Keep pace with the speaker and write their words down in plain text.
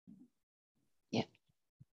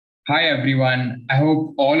Hi everyone. I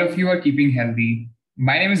hope all of you are keeping healthy.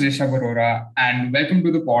 My name is Rishabh Arora and welcome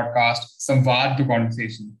to the podcast Samvad to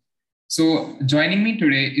Conversation. So, joining me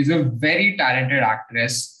today is a very talented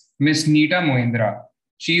actress, Miss Neeta Mohindra.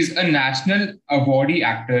 She's a national awardee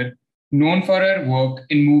actor known for her work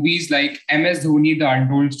in movies like MS Dhoni The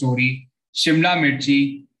Untold Story, Shimla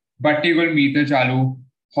Mirchi, Batti Gul Meet Chalu,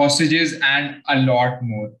 Hostages, and a lot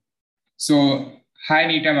more. So, hi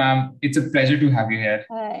Neeta ma'am, it's a pleasure to have you here.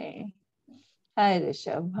 Hi. Hi,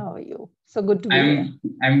 Rishabh. How are you? So good to be here.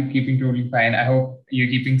 I'm keeping totally fine. I hope you're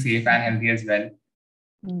keeping safe and healthy as well.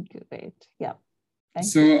 Great. Yeah. Thank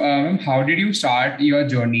you. So, how did you start your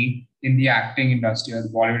journey in the acting industry or the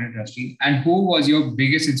Bollywood industry, and who was your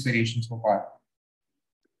biggest inspiration so far?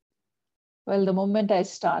 Well, the moment I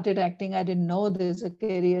started acting, I didn't know there's a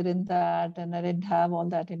career in that, and I didn't have all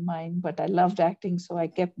that in mind, but I loved acting, so I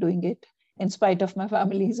kept doing it in spite of my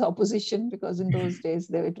family's opposition, because in those days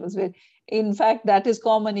there it was very, in fact, that is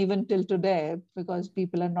common even till today, because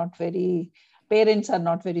people are not very, parents are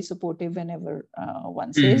not very supportive whenever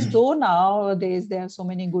one says, Mhm. though nowadays there are so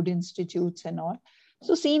many good institutes and all.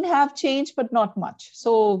 So scene have changed, but not much.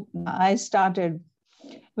 So I started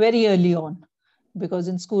very early on, because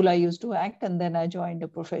in school I used to act, and then I joined a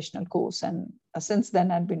professional course, and since then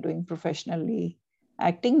I've been doing professionally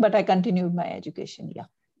acting, but I continued my education. Yeah.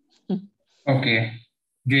 Okay,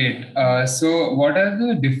 great. So, what are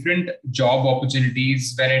the different job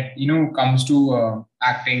opportunities when it comes to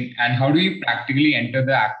acting, and how do you practically enter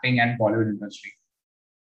the acting and Bollywood industry?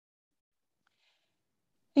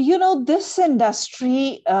 This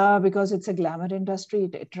industry, because it's a glamour industry,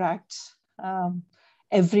 it attracts, um,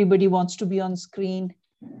 everybody wants to be on screen,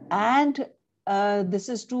 and this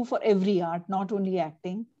is true for every art, not only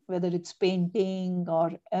acting, whether it's painting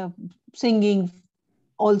or singing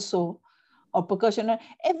also, or percussion.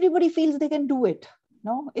 Everybody feels they can do it.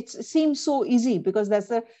 No, it seems so easy, because that's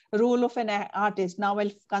the role of an artist. Now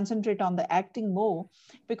I'll concentrate on the acting more,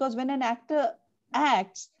 because when an actor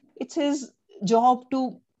acts, it's his job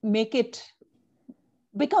to make it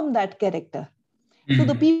become that character. So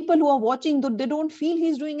the Mhm. people who are watching, they don't feel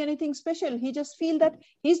he's doing anything special. He just feel that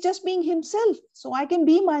he's just being himself. So I can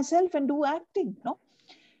be myself and do acting. No,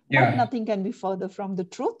 but Yeah. nothing can be further from the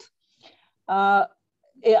truth.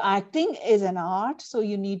 Acting is an art, so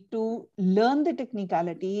you need to learn the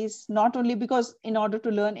technicalities, not only, because in order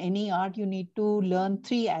to learn any art you need to learn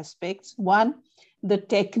three aspects. One, the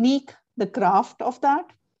technique, the craft of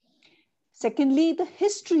that. Secondly, the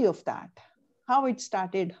history of that, how it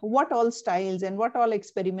started, what all styles and what all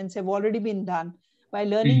experiments have already been done. By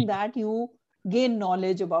learning Mhm. that, you gain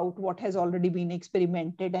knowledge about what has already been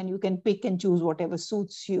experimented, and you can pick and choose whatever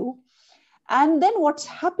suits you. And then what's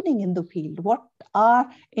happening in the field, what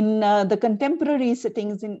are in the contemporary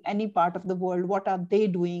settings in any part of the world, what are they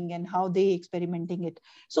doing and how they experimenting it.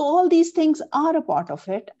 So all these things are a part of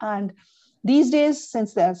it. And these days,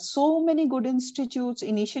 since there are so many good institutes,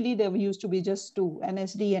 initially there used to be just two,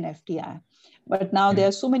 NSD and FTI, but now there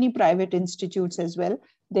are so many private institutes as well.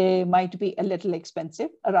 They might be a little expensive,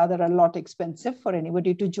 or rather a lot expensive for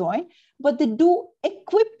anybody to join, but they do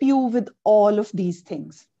equip you with all of these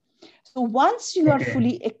things. So once you are Okay.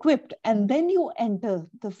 fully equipped and then you enter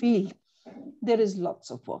the field, there is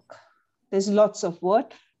lots of work. There's lots of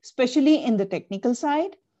work, especially in the technical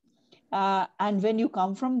side. And when you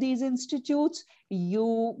come from these institutes,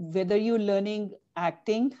 whether you're learning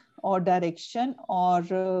acting or direction or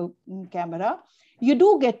camera, you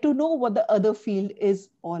do get to know what the other field is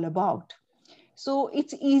all about. So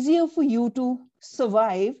it's easier for you to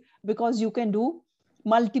survive, because you can do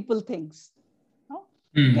multiple things. No?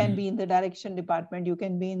 You can Mhm. be in the direction department, you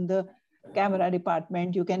can be in the camera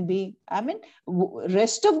department, you can be, I mean,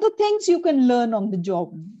 rest of the things you can learn on the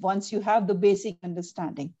job once you have the basic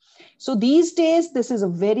understanding. So these days, this is a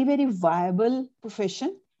very, very viable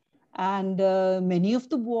profession. And many of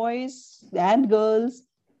the boys and girls,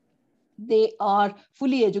 they are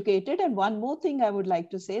fully educated. And one more thing I would like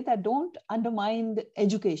to say, that don't undermine the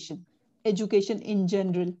education in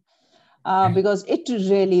general, because it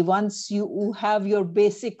really, once you have your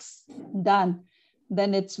basics done,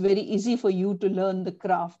 then it's very easy for you to learn the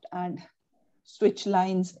craft and switch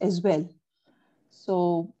lines as well.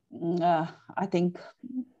 So I think,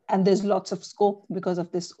 and there's lots of scope because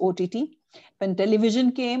of this OTT. When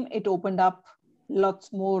television came, it opened up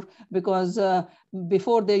lots more, because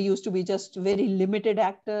before there used to be just very limited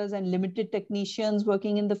actors and limited technicians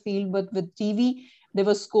working in the field, but with TV there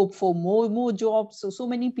was scope for more jobs. So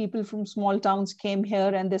many people from small towns came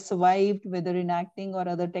here and they survived, whether in acting or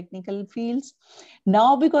other technical fields.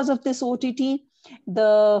 Now because of this OTT,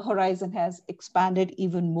 the horizon has expanded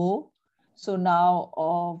even more. So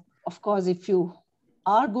now of course, if you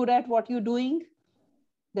are good at what you're doing,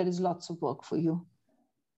 there is lots of work for you.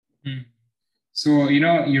 So,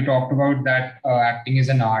 you talked about that acting is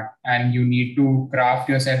an art and you need to craft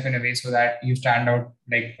yourself in a way so that you stand out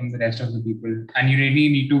like from the rest of the people, and you really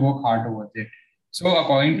need to work hard towards it. So,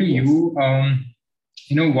 according to Yes.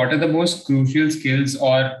 you, what are the most crucial skills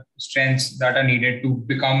or strengths that are needed to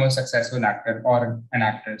become a successful actor or an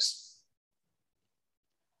actress?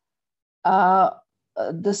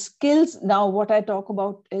 The skills, now what I talk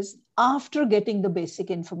about is after getting the basic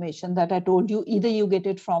information that I told you, either you get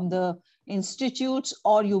it from the institutes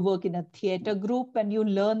or you work in a theater group and you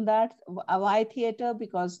learn that. Why theater?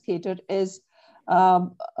 Because theater is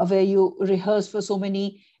where you rehearse for so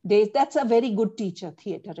many days. That's a very good teacher,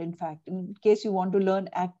 theater. In fact, in case you want to learn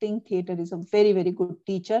acting, theater is a very, very good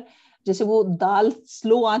teacher. जैसे वो दाल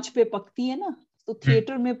slow आंच पे पकती है ना, तो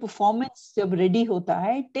theatre में performance जब ready होता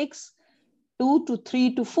है, it takes 2 to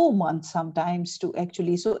 3 to 4 months sometimes to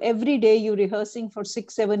actually. So every day you're rehearsing for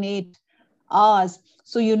 6, 7, 8 hours.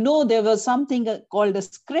 So there was something called a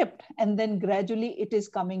script, and then gradually it is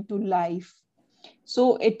coming to life.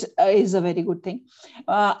 So it is a very good thing.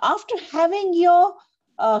 After having your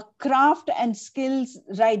craft and skills,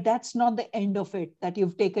 right, that's not the end of it, that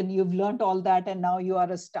you've learned all that and now you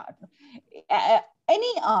are a star.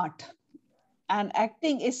 Any art, and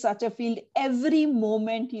acting is such a field, every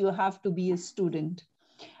moment you have to be a student,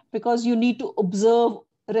 because you need to observe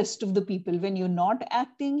the rest of the people. When you're not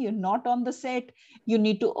acting, you're not on the set, you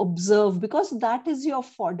need to observe, because that is your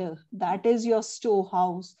fodder, that is your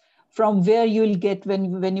storehouse, from where you'll get,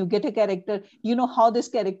 when you get a character, how this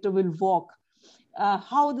character will walk,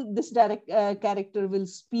 how this character will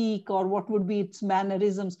speak, or what would be its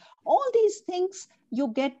mannerisms. All these things you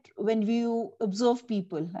get when you observe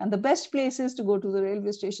people. And the best place is to go to the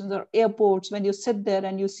railway stations or airports, when you sit there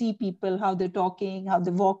and you see people, how they're talking, how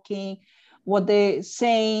they're walking, what they're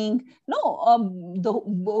saying,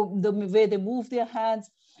 the way they move their hands.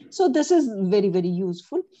 So this is very, very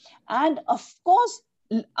useful. And of course,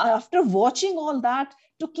 after watching all that,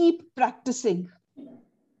 to keep practicing.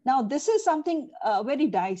 Now, this is something very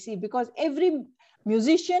dicey, because every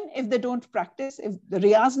musician, if they don't practice, if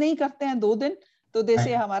रियाज नहीं करते हैं 2 दिन, तो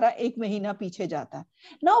जैसे हमारा 1 महीना पीछे जाता है.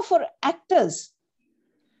 Now, for actors,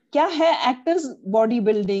 क्या है? Actors body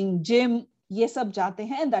building, gym, ये सब जाते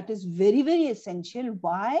हैं. That is very, very essential.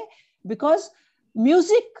 Why? Because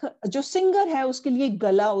music, जो सिंगर है उसके लिए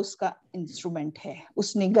गला उसका इंस्ट्रूमेंट है,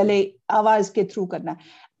 उसने गले आवाज के थ्रू करना.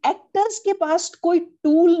 एक्टर्स के पास कोई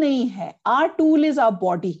टूल नहीं है. Our tool is our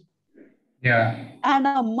body, and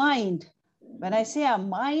our mind. When I say our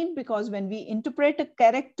mind, because when we interpret a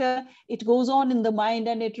character, it goes on in the mind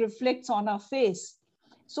and it reflects on our face.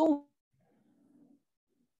 So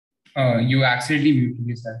you accidentally muted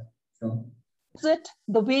yourself. So is it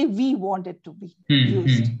the way we want it to be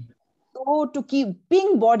used? So to keep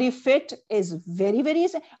being body fit is very, very,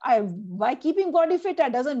 by keeping body fit,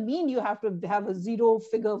 that doesn't mean you have to have a 0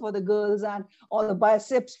 figure for the girls and all the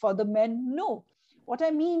biceps for the men. No. What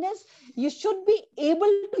I mean is, you should be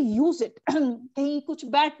able to use it. कहीं कुछ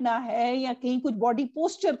बैठना है या कहीं कुछ body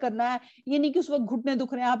posture करना है, ये नहीं कि उस वक्त घुटने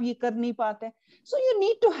दुख रहे हैं, आप ये कर नहीं पाते. So you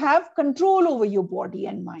need to have control over your body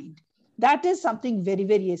and mind. That is something very,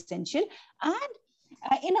 very essential. And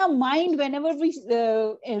in our mind, whenever we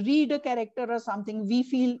read a character or something, we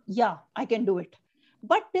feel, yeah, I can do it.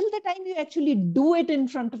 But till the time you actually do it in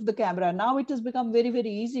front of the camera, now it has become very, very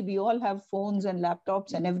easy. We all have phones and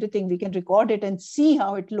laptops and everything. We can record it and see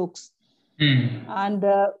how it looks. And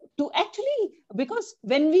to actually, because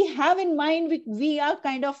when we have in mind, we are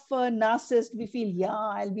kind of narcissist. We feel, yeah,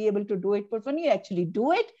 I'll be able to do it. But when you actually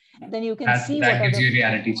do it, then you can see that gives you a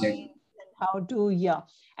reality check. How to,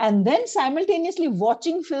 and then simultaneously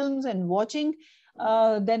watching films and watching,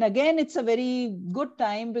 then again, it's a very good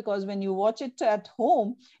time, because when you watch it at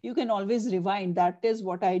home, you can always rewind. That is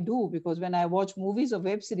what I do, because when I watch movies or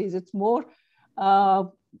web series, it's more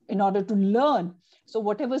in order to learn. So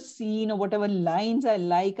whatever scene or whatever lines I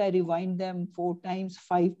like, I rewind them 4 times,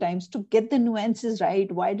 5 times to get the nuances right.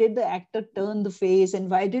 Why did the actor turn the face, and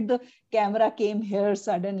why did the camera came here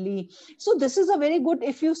suddenly? So this is a very good,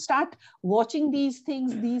 if you start watching these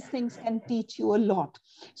things can teach you a lot.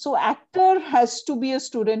 So actor has to be a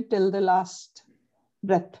student till the last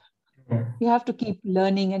breath. You have to keep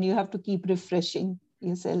learning and you have to keep refreshing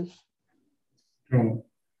yourself. True.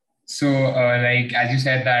 So like, as you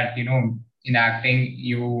said that, in acting,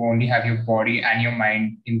 you only have your body and your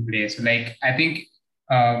mind in place. So like, I think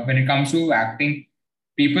when it comes to acting,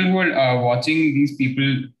 people who are watching these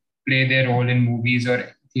people play their role in movies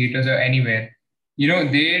or theaters or anywhere,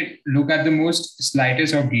 they look at the most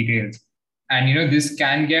slightest of details. And this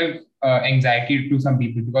can give anxiety to some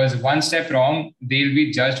people, because one step wrong, they'll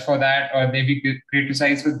be judged for that, or they'll be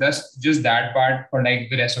criticized for just that part for like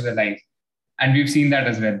the rest of their life. And we've seen that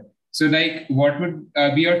as well. So like, what would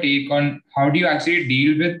be your take on how do you actually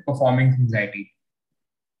deal with performance anxiety?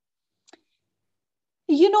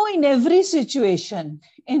 In every situation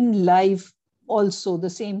in life, also the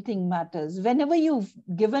same thing matters. Whenever you've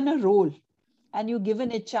given a role and you're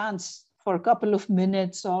given a chance for a couple of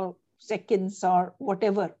minutes or seconds or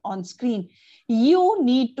whatever on screen, you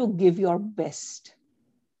need to give your best.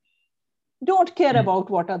 Don't care about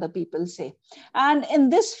what other people say. And in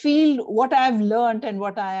this field, what I've learned and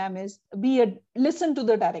what I am is listen to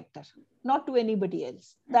the director, not to anybody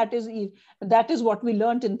else. That is what we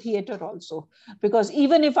learned in theater also. Because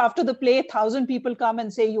even if after the play, 1,000 people come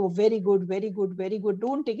and say, you're very good, very good, very good,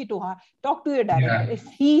 don't take it to heart. Talk to your director. Yeah. If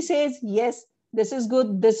he says, yes, this is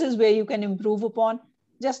good, this is where you can improve upon,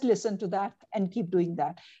 just listen to that and keep doing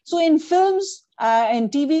that. So in films and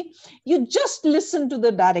TV, you just listen to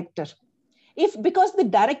the director. Because the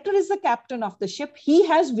director is the captain of the ship, he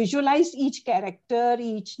has visualized each character,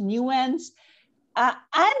 each nuance.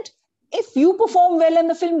 And if you perform well and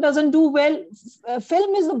the film doesn't do well,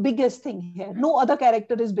 film is the biggest thing here. No other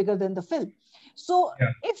character is bigger than the film. So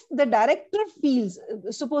if the director feels,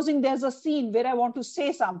 supposing there's a scene where I want to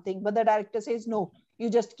say something, but the director says, no, you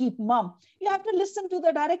just keep mum. You have to listen to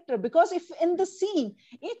the director, because if in the scene,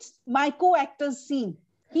 it's my co-actor's scene,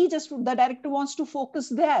 the director wants to focus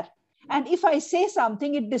there. And if I say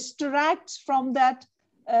something, it distracts from that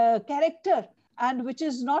character, and which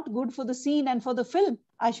is not good for the scene and for the film.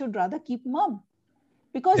 I should rather keep mum,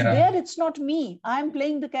 because there it's not me. I'm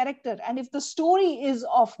playing the character. And if the story is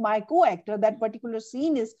of my co-actor, that particular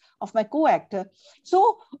scene is of my co-actor.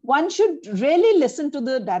 So one should really listen to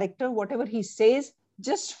the director, whatever he says,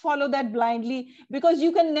 just follow that blindly, because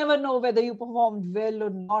you can never know whether you performed well or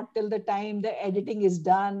not till the time the editing is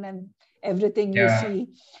done and everything you see.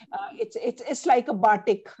 It's like a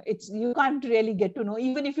batik. You can't really get to know.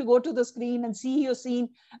 Even if you go to the screen and see your scene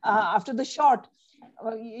after the shot,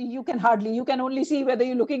 you can only see whether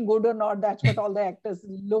you're looking good or not. That's what all the actors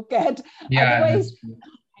look at. Otherwise,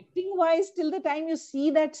 acting wise, till the time you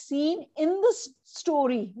see that scene in the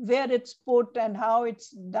story, where it's put and how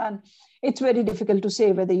it's done, it's very difficult to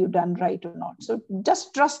say whether you've done right or not. So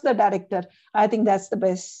just trust the director. I think that's the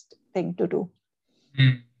best thing to do.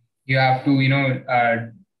 You have to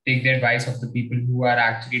take the advice of the people who are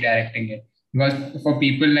actually directing it, because for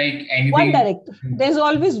people like anything, one director, there's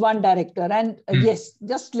always one director, and yes,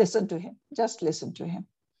 just listen to him.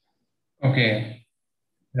 Okay,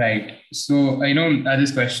 right. So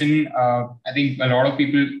this question, I think a lot of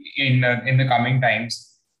people in the coming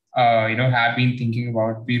times have been thinking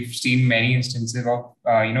about. We've seen many instances of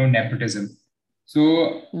nepotism.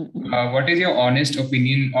 So, what is your honest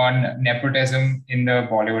opinion on nepotism in the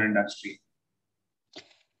Bollywood industry?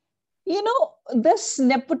 This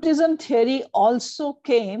nepotism theory also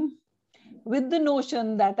came with the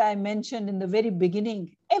notion that I mentioned in the very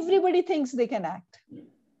beginning. Everybody thinks they can act.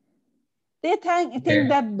 They think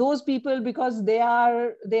that those people, because they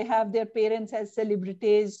have their parents as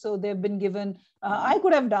celebrities, so they've been given, I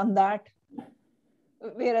could have done that,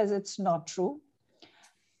 whereas it's not true.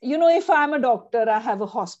 If I'm a doctor, I have a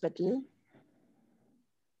hospital,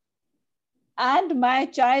 and my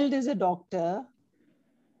child is a doctor,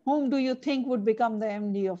 whom do you think would become the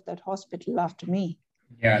MD of that hospital after me?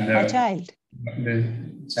 My child.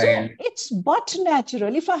 So it's but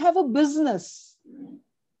natural. If I have a business,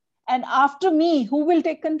 and after me, who will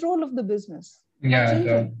take control of the business? My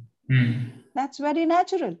children. That's very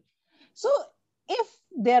natural. So if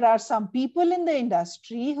there are some people in the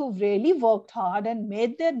industry who've really worked hard and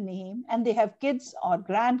made their name, and they have kids or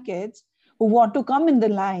grandkids who want to come in the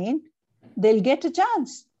line, they'll get a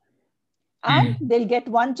chance. And they'll get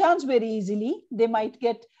one chance very easily. They might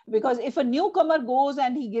get, because if a newcomer goes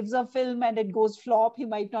and he gives a film and it goes flop, he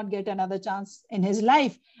might not get another chance in his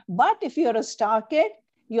life. But if you're a star kid,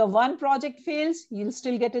 your one project fails, you'll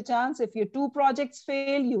still get a chance. If your 2 projects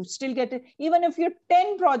fail, you still get it. Even if your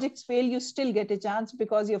 10 projects fail, you still get a chance,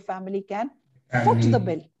 because your family can foot the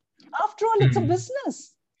bill. After all, it's a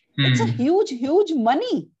business. It's a huge, huge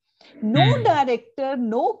money. No director,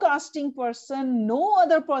 no casting person, no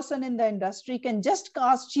other person in the industry can just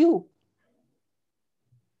cast you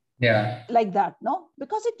like that, no?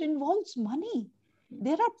 Because it involves money.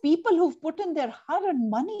 There are people who've put in their hard-earned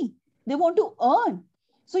money. They want to earn.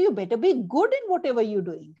 So you better be good in whatever you're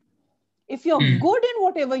doing. If you're good in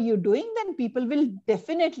whatever you're doing, then people will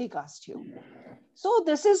definitely cast you. So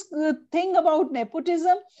this is the thing about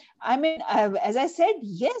nepotism. I mean, as I said,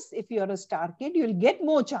 yes, if you're a star kid, you'll get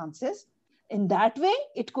more chances. in that way,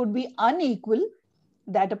 it could be unequal,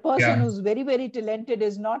 that a person who's very, very talented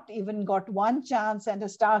is not even got one chance, and a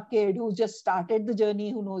star kid who just started the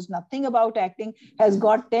journey, who knows nothing about acting, has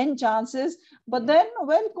got 10 chances. But then,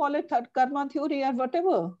 well, call it karma theory or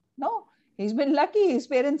whatever. No, he's been lucky. His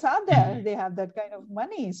parents are there. They have that kind of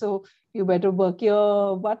money. So you better work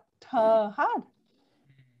your butt hard.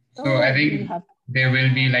 So I think there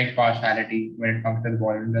will be like partiality when it comes to the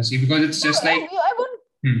Bollywood industry, because it's just like... I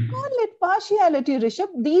wouldn't call it partiality, Rishabh.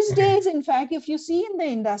 These days, in fact, if you see in the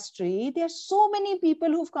industry, there are so many people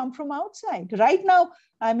who've come from outside. Right now,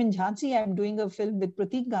 I'm in Jhansi. I'm doing a film with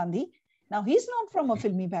Pratik Gandhi. Now, he's not from a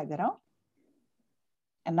filmy background.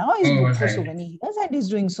 And now he's booked for so many years, and he's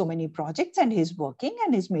doing so many projects, and he's working,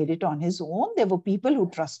 and he's made it on his own. There were people who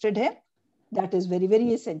trusted him. That is very,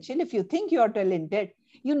 very essential. If you think you're talented,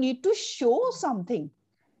 you need to show something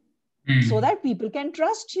so that people can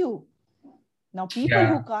trust you. Now, people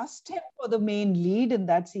who cast him for the main lead in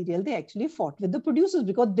that serial, they actually fought with the producers,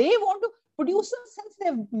 because they want to, producers, since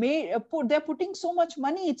they're putting so much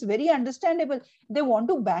money, it's very understandable. They want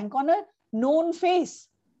to bank on a known face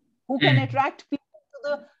who can attract people to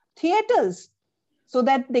the theaters so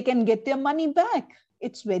that they can get their money back.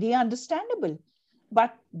 It's very understandable.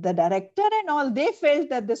 But the director and all, they felt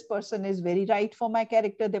that this person is very right for my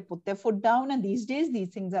character. They put their foot down, and these days these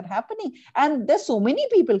things are happening. And there's so many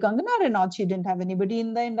people. Kangana Ranaut, she didn't have anybody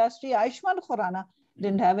in the industry. Ayushmann Khurrana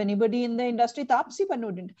didn't have anybody in the industry. Taapsee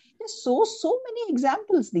Pannu didn't. There's so many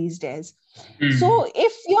examples these days. So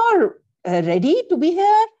if you're ready to be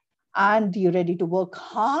here and you're ready to work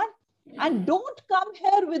hard, and don't come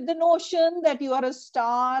here with the notion that you are a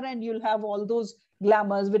star and you'll have all those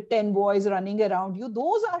glamours with 10 boys running around you.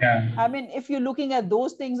 Those are, I mean, if you're looking at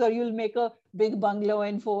those things, or you'll make a big bungalow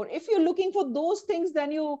in 4. If you're looking for those things,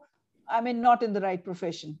 then not in the right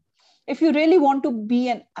profession. If you really want to be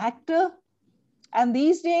an actor, and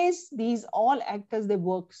these days, all actors, they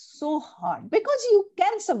work so hard, because you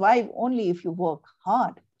can survive only if you work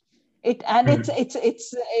hard.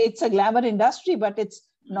 It's a glamour industry, but it's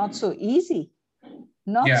not so easy.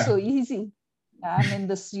 So easy. I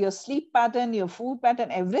mean, your sleep pattern, your food pattern,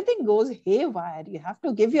 everything goes haywire. You have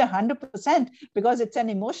to give your 100%, because it's an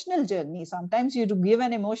emotional journey. Sometimes you give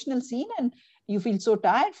an emotional scene and you feel so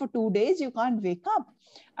tired for 2 days, you can't wake up.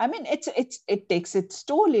 I mean, it takes its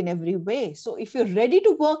toll in every way. So if you're ready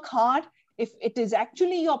to work hard, if it is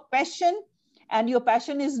actually your passion, and your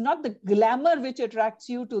passion is not the glamour which attracts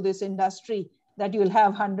you to this industry, that you'll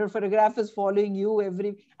have 100 photographers following you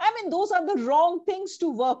those are the wrong things to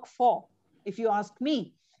work for. If you ask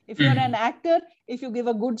me, if you're an actor, if you give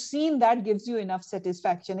a good scene, that gives you enough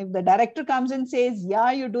satisfaction. If the director comes and says, yeah,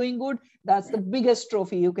 you're doing good, that's the biggest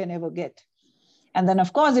trophy you can ever get. And then,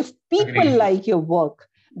 of course, if people like your work,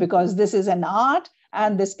 because this is an art,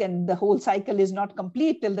 and the whole cycle is not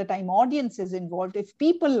complete till the time audience is involved. If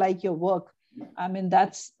people like your work, I mean,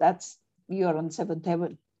 that's you're on 7th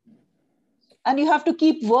heaven. And you have to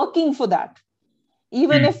keep working for that.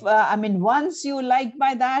 Even if, once you like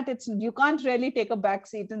by that, you can't really take a back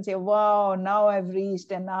seat and say, wow, now I've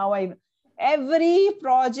reached, and every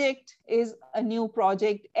project is a new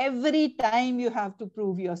project. Every time you have to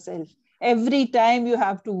prove yourself. Every time you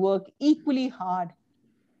have to work equally hard.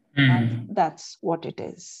 And that's what it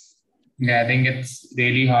is. Yeah, I think it's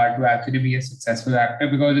really hard to actually be a successful actor,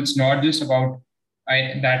 because it's not just about,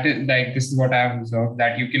 this is what I've observed,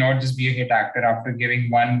 that you cannot just be a hit actor after giving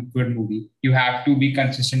one good movie. You have to be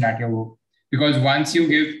consistent at your work. Because once you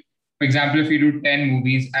give, for example, if you do 10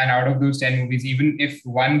 movies, and out of those 10 movies, even if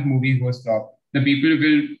one movie goes flop, the people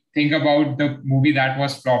will think about the movie that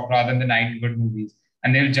was flop rather than the 9 good movies.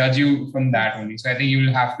 And they'll judge you from that only. So I think you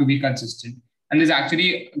will have to be consistent. And this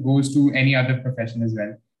actually goes to any other profession as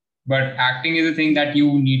well. But acting is a thing that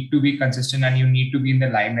you need to be consistent, and you need to be in the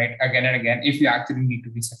limelight again and again if you actually need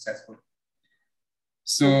to be successful.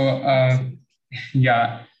 So,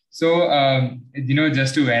 So,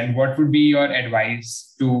 just to end, what would be your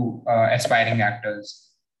advice to aspiring actors?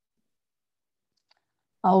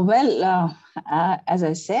 As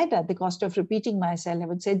I said, at the cost of repeating myself, I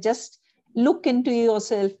would say just look into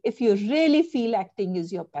yourself. If you really feel acting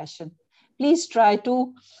is your passion, please try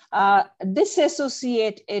to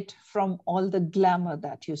disassociate it from all the glamour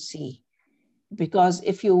that you see. Because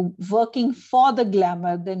if you're working for the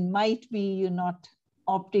glamour, then might be you're not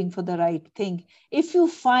opting for the right thing. If you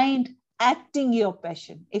find acting your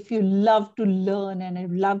passion, if you love to learn and you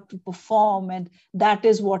love to perform, and that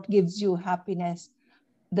is what gives you happiness,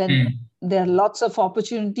 then there are lots of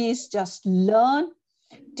opportunities. Just learn,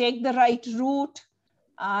 take the right route,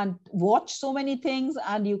 and watch so many things,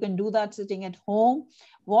 and you can do that sitting at home.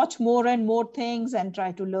 Watch more and more things and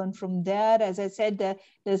try to learn from there. As I said,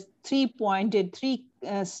 there's three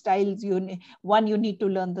styles. One, you need to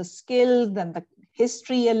learn the skills, then the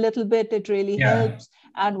history a little bit, it really helps,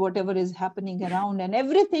 and whatever is happening around and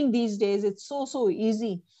everything these days, it's so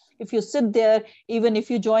easy. If you sit there, even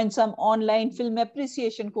if you join some online film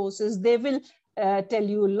appreciation courses, they will tell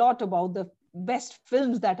you a lot about the best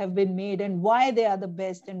films that have been made and why they are the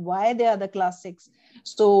best and why they are the classics.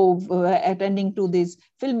 So attending to these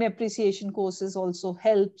film appreciation courses also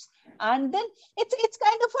helps. And then it's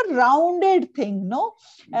kind of a rounded thing, no?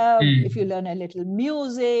 If you learn a little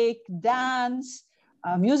music, dance,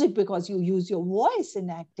 music, because you use your voice in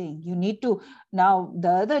acting. You need to, now the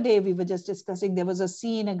other day we were just discussing, there was a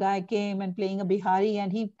scene, a guy came and playing a Bihari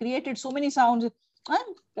and he created so many sounds.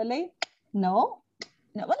 No,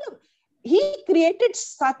 he created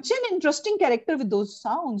such an interesting character with those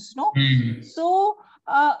sounds, no? So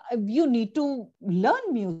you need to learn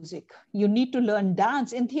music, you need to learn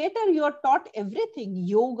dance. In theater, you are taught everything,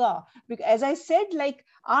 yoga, because as I said, like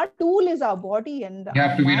our tool is our body and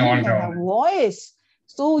our mind and our voice.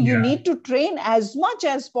 So you need to train as much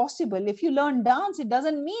as possible. If you learn dance, it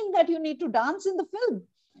doesn't mean that you need to dance in the film.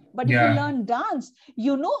 But if you learn dance,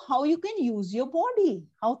 you know how you can use your body,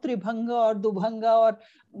 how Tribhanga or Dubhanga or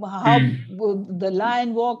how the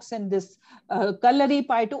lion walks and this Kalari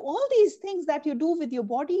Paito, all these things that you do with your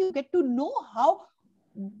body, you get to know how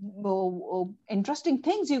interesting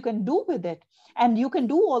things you can do with it. And you can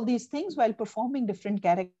do all these things while performing different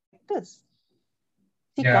characters.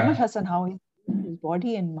 See, Kamal Hassan, how his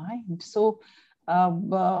body and mind. So,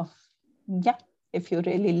 if you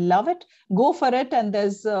really love it, go for it. And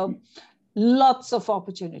there's lots of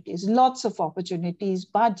opportunities,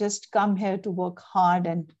 but just come here to work hard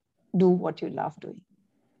and do what you love doing.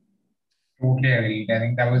 Totally agreed. I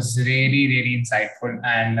think that was really insightful.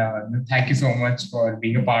 And thank you so much for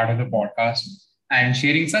being a part of the podcast and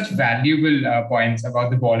sharing such valuable points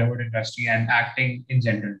about the Bollywood industry and acting in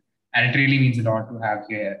general. And it really means a lot to have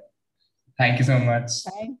you here. Thank you so much.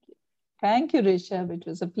 Thank you, Rishabh. It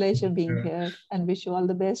was a pleasure being here, and wish you all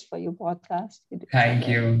the best for your podcast. Thank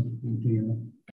you.